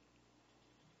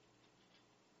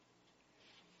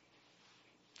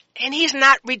 And he's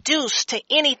not reduced to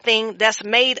anything that's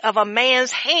made of a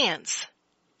man's hands.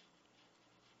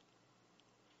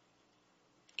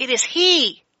 It is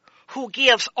he who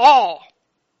gives all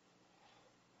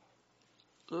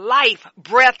life,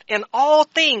 breath, and all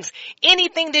things.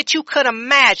 Anything that you could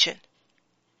imagine.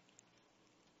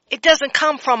 It doesn't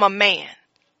come from a man.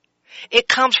 It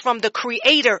comes from the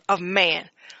creator of man,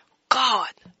 God.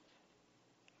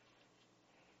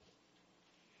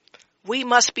 We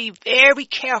must be very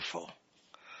careful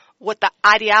with the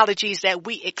ideologies that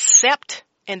we accept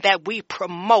and that we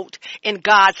promote in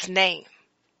God's name.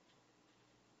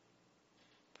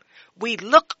 We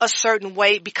look a certain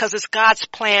way because it's God's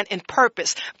plan and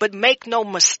purpose, but make no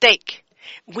mistake,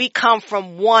 we come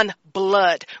from one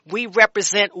blood. We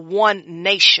represent one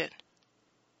nation.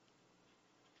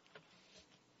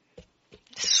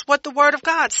 This is what the Word of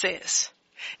God says.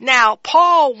 Now,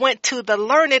 Paul went to the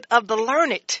learned of the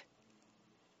learned.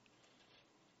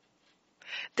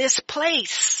 This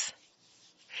place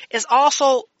is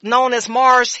also known as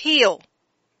Mars Hill.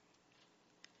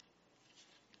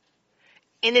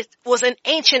 And it was in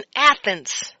ancient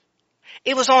Athens.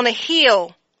 It was on a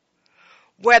hill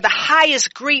where the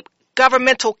highest Greek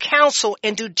governmental council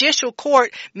and judicial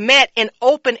court met in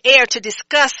open air to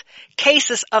discuss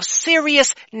cases of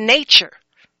serious nature.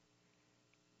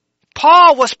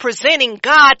 Paul was presenting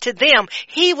God to them.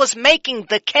 He was making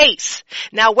the case.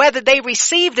 Now, whether they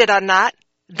received it or not,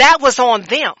 that was on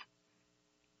them.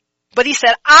 But he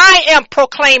said, I am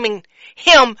proclaiming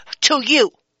him to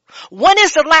you. When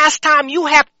is the last time you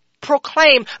have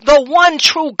proclaimed the one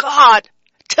true God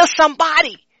to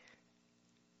somebody?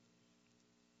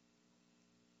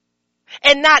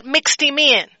 And not mixed him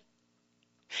in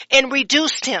and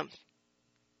reduced him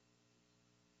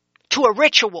to a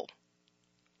ritual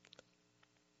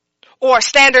or a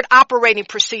standard operating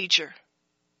procedure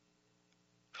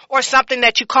or something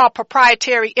that you call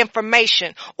proprietary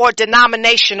information or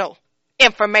denominational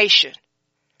information.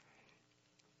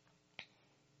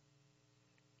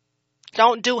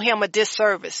 Don't do him a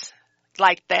disservice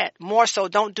like that. More so,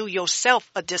 don't do yourself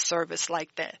a disservice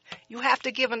like that. You have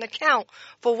to give an account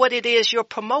for what it is you're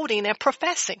promoting and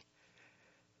professing.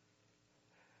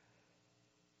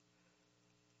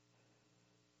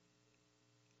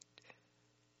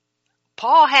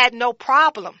 Paul had no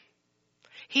problem.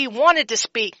 He wanted to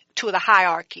speak to the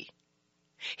hierarchy.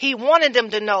 He wanted them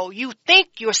to know, you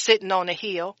think you're sitting on a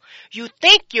hill. You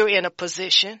think you're in a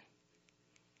position.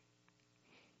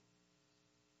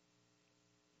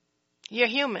 You're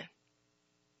human.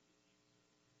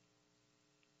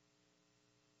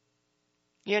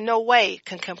 You in no way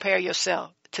can compare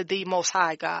yourself to thee, Most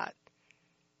High God?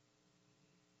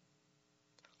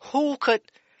 Who could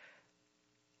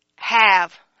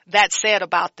have that said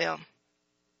about them?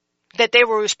 That they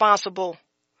were responsible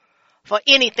for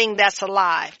anything that's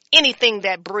alive, anything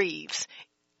that breathes,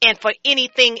 and for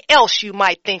anything else you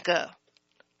might think of.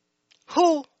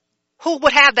 Who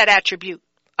would have that attribute?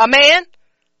 A man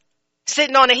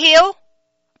sitting on a hill,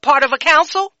 part of a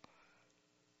council?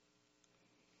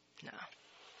 No.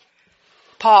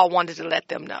 Paul wanted to let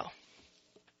them know.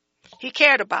 He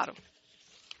cared about them.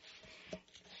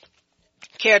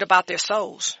 Cared about their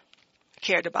souls.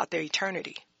 Cared about their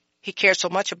eternity. He cared so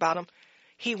much about them,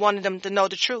 he wanted them to know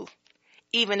the truth.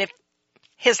 Even if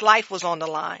his life was on the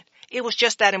line. It was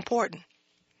just that important.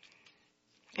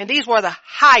 And these were the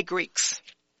high Greeks.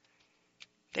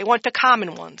 They weren't the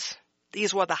common ones.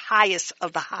 These were the highest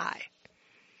of the high.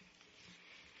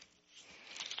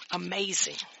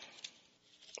 Amazing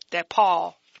that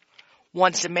Paul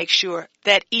wants to make sure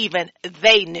that even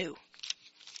they knew.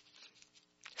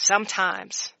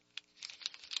 Sometimes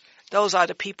those are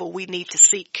the people we need to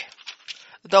seek.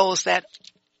 Those that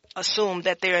assume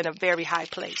that they're in a very high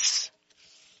place.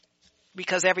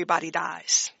 Because everybody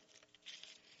dies.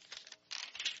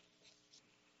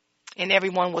 And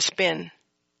everyone will spend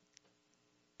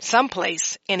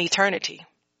someplace in eternity.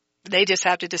 They just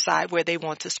have to decide where they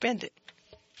want to spend it.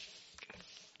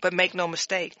 But make no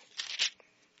mistake,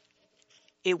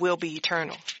 it will be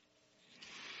eternal.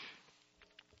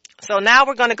 So now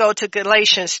we're going to go to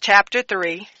Galatians chapter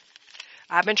 3.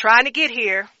 I've been trying to get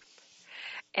here,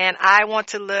 and I want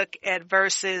to look at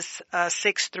verses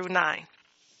 6 through 9.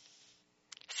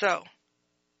 So,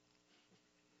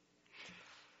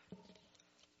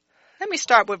 let me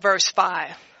start with verse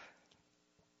 5.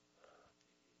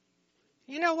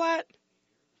 You know what?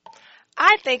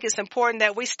 I think it's important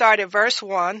that we start at verse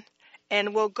 1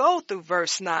 and we'll go through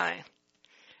verse 9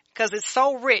 because it's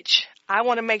so rich. I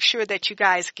want to make sure that you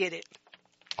guys get it.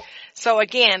 So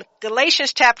again,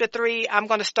 Galatians chapter 3, I'm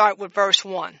going to start with verse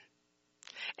 1.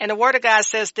 And the Word of God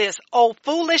says this, O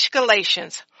foolish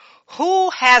Galatians, who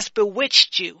has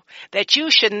bewitched you that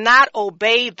you should not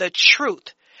obey the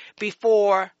truth,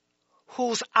 before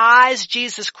whose eyes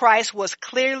Jesus Christ was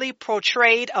clearly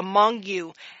portrayed among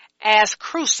you as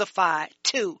crucified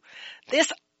too?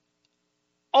 This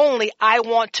only I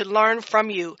want to learn from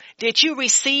you. Did you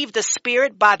receive the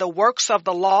Spirit by the works of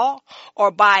the law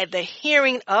or by the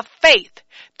hearing of faith?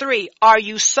 3, are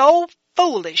you so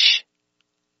foolish?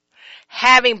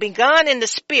 Having begun in the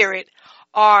Spirit,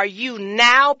 are you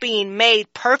now being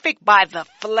made perfect by the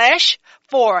flesh?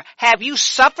 4, have you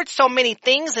suffered so many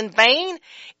things in vain,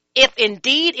 if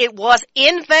indeed it was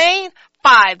in vain?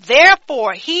 5,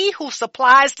 therefore he who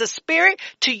supplies the Spirit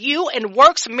to you and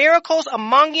works miracles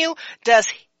among you,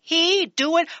 does he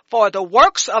do it for the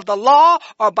works of the law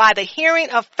or by the hearing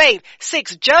of faith?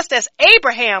 6, just as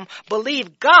Abraham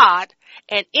believed God,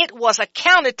 and it was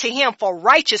accounted to him for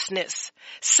righteousness.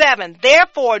 7,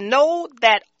 therefore know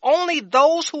that only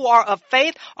those who are of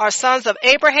faith are sons of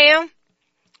Abraham.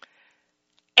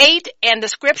 8, and the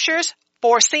scriptures,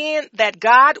 foreseeing that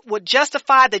God would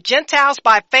justify the Gentiles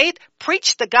by faith,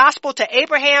 preached the gospel to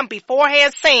Abraham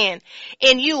beforehand, saying,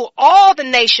 in you all the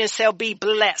nations shall be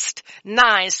blessed.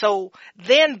 9, so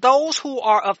then those who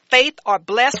are of faith are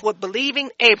blessed with believing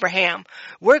Abraham.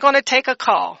 We're going to take a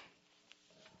call.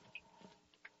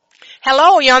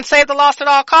 Hello, you're on Save the Lost at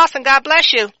All Costs, and God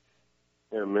bless you.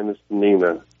 Yeah, Minister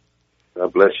Nina,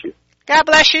 God bless you. God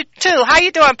bless you too. How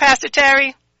you doing, Pastor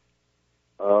Terry?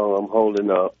 Oh, I'm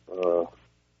holding up.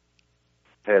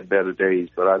 Had better days,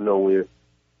 but I know we're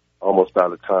almost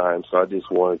out of time, so I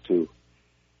just wanted to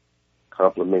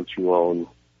compliment you on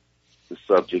the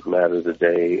subject matter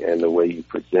today and the way you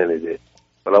presented it.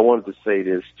 But I wanted to say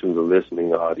this to the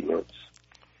listening audience.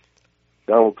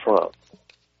 Donald Trump,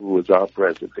 who is our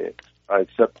president, I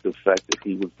accept the fact that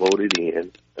he was voted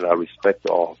in, and I respect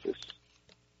the office.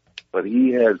 But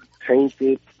he has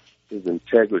tainted his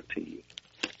integrity,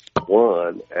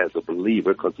 one, as a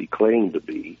believer, because he claimed to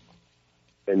be,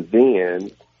 and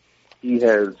then he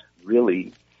has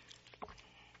really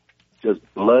just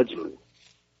bludgeoned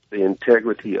the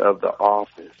integrity of the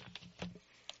office.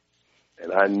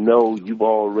 And I know you've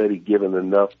already given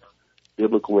enough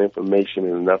biblical information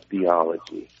and enough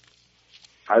theology.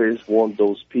 I just want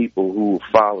those people who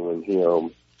are following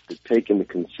him to take into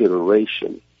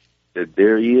consideration that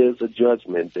there is a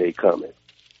judgment day coming.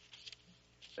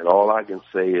 And all I can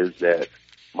say is that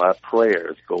my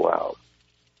prayers go out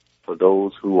for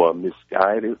those who are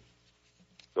misguided,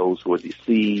 those who are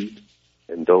deceived,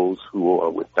 and those who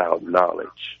are without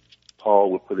knowledge.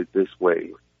 Paul would put it this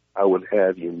way, I would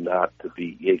have you not to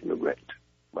be ignorant,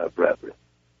 my brethren.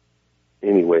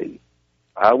 anyway,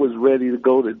 I was ready to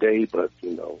go today, but,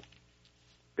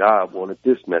 God wanted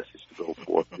this message to go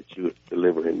forth that you're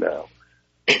delivering now.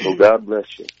 So God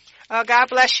bless you. Oh, God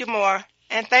bless you more.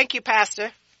 And thank you,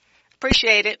 Pastor.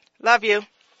 Appreciate it. Love you.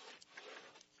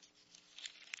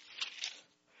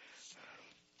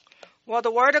 Well,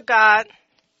 the Word of God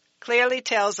clearly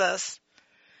tells us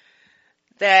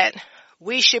that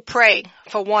we should pray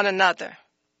for one another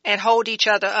and hold each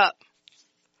other up.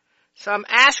 So I'm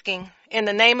asking in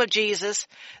the name of Jesus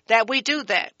that we do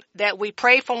that we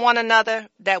pray for one another,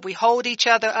 that we hold each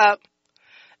other up,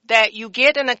 that you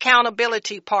get an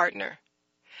accountability partner,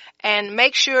 and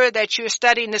make sure that you're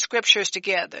studying the scriptures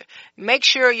together. Make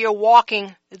sure you're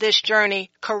walking this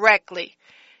journey correctly.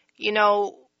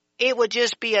 It would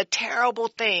just be a terrible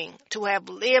thing to have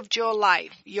lived your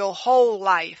life, your whole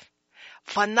life,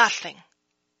 for nothing.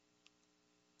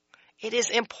 It is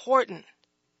important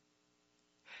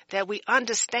that we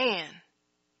understand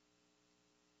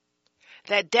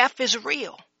that death is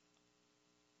real.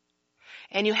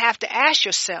 And you have to ask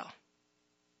yourself,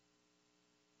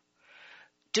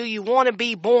 do you want to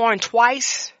be born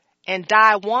twice and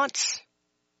die once?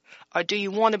 Or do you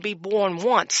want to be born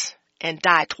once and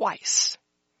die twice?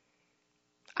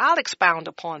 I'll expound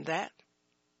upon that.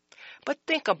 But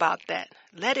think about that.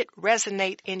 Let it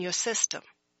resonate in your system.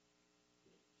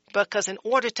 Because in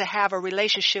order to have a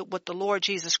relationship with the Lord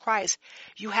Jesus Christ,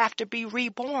 you have to be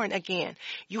reborn again.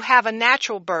 You have a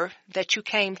natural birth that you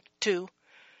came to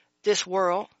this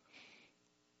world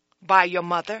by your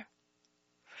mother.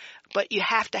 But you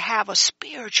have to have a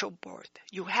spiritual birth.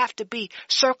 You have to be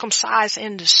circumcised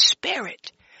in the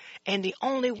spirit. And the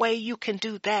only way you can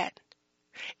do that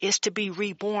is to be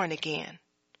reborn again.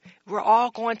 We're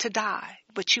all going to die,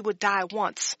 but you would die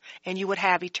once and you would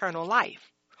have eternal life.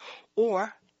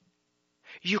 Or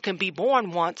you can be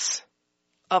born once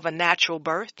of a natural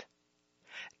birth,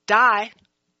 die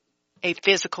a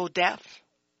physical death,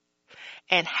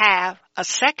 and have a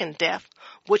second death,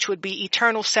 which would be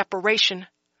eternal separation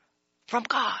from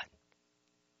God.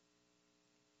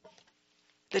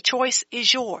 The choice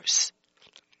is yours.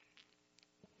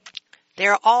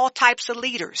 There are all types of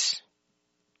leaders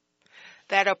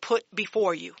that are put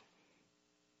before you.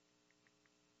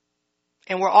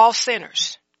 And we're all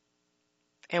sinners.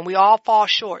 And we all fall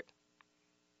short.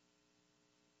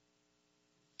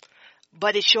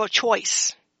 But it's your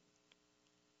choice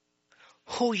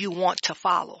who you want to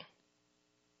follow.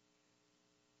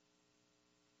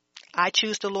 I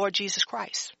choose the Lord Jesus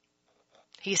Christ.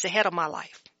 He's the head of my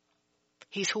life.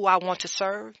 He's who I want to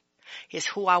serve. He's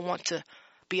who I want to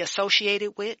be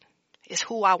associated with. It's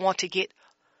who I want to get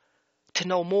to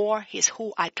know more. It's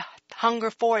who I hunger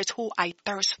for. It's who I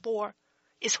thirst for.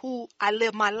 It's who I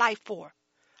live my life for.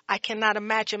 I cannot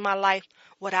imagine my life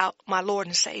without my Lord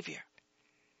and Savior.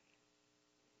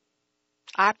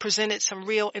 I presented some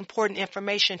real important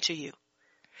information to you,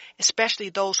 especially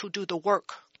those who do the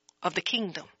work of the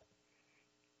kingdom.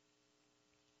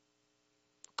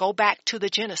 Go back to the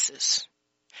Genesis.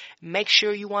 Make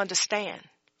sure you understand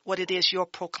what it is you're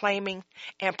proclaiming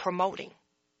and promoting.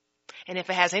 And if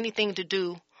it has anything to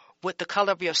do with the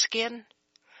color of your skin,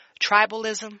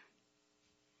 tribalism,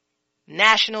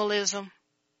 nationalism,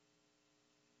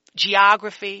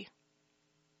 geography,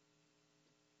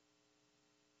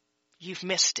 you've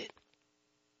missed it.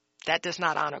 That does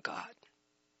not honor God.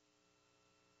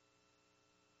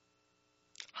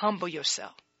 Humble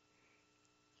yourself.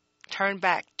 Turn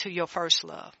back to your first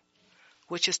love,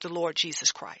 which is the Lord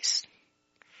Jesus Christ.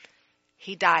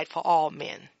 He died for all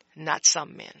men, not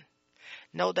some men.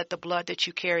 Know that the blood that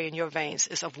you carry in your veins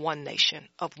is of one nation,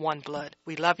 of one blood.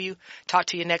 We love you. Talk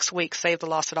to you next week. Save the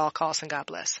lost at all costs, and God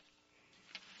bless.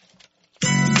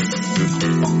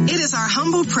 It is our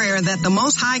humble prayer that the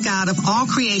Most High God of all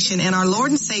creation and our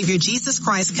Lord and Savior Jesus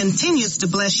Christ continues to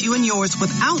bless you and yours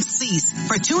without cease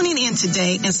for tuning in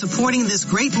today and supporting this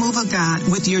great move of God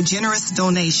with your generous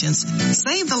donations.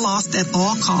 Save the Lost at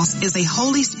All Costs is a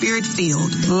Holy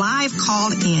Spirit-filled, live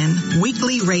called-in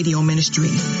weekly radio ministry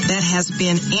that has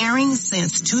been airing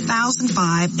since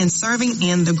 2005 and serving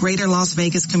in the greater Las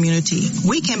Vegas community.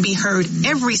 We can be heard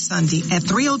every Sunday at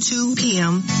 3:02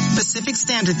 p.m. Pacific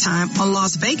Standard Time on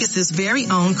Las Vegas's very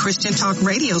own Christian Talk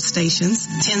radio stations,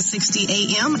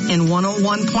 1060 AM and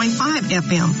 101.5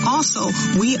 FM. Also,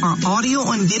 we are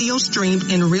audio and video streamed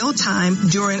in real time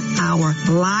during our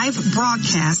live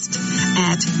broadcast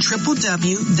at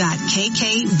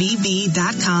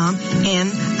www.kkvv.com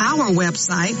and our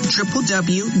website,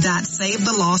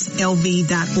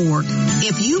 www.savethelostlv.org.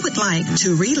 If you would like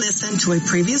to re-listen to a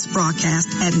previous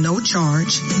broadcast at no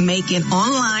charge, make an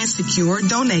online secure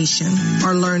donation,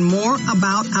 or learn learn more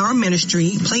about our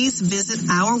ministry, please visit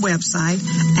our website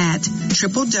at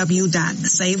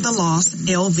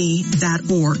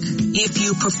www.savethelostlv.org. If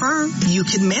you prefer, you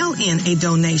can mail in a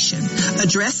donation.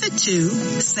 Address it to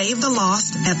Save the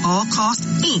Lost at All Costs,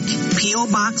 Inc., P.O.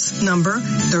 Box number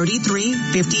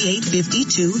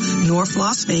 335852, North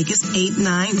Las Vegas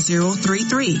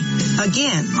 89033.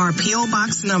 Again, our P.O.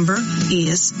 Box number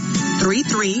is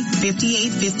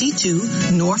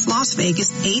 335852, North Las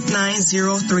Vegas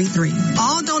 89033.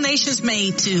 All donations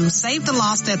made to Save the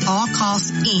Lost at All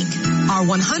Costs, Inc. are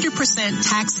 100%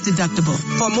 tax deductible.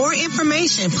 For more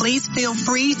information, please feel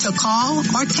free to call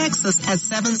or text us at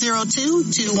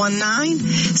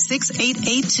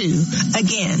 702-219-6882.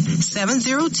 Again,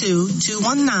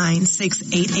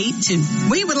 702-219-6882.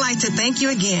 We would like to thank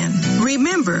you again.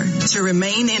 Remember to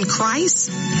remain in Christ,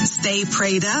 stay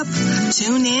prayed up,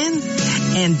 tune in,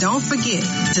 and don't forget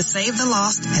to save the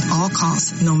lost at all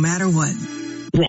costs, no matter what.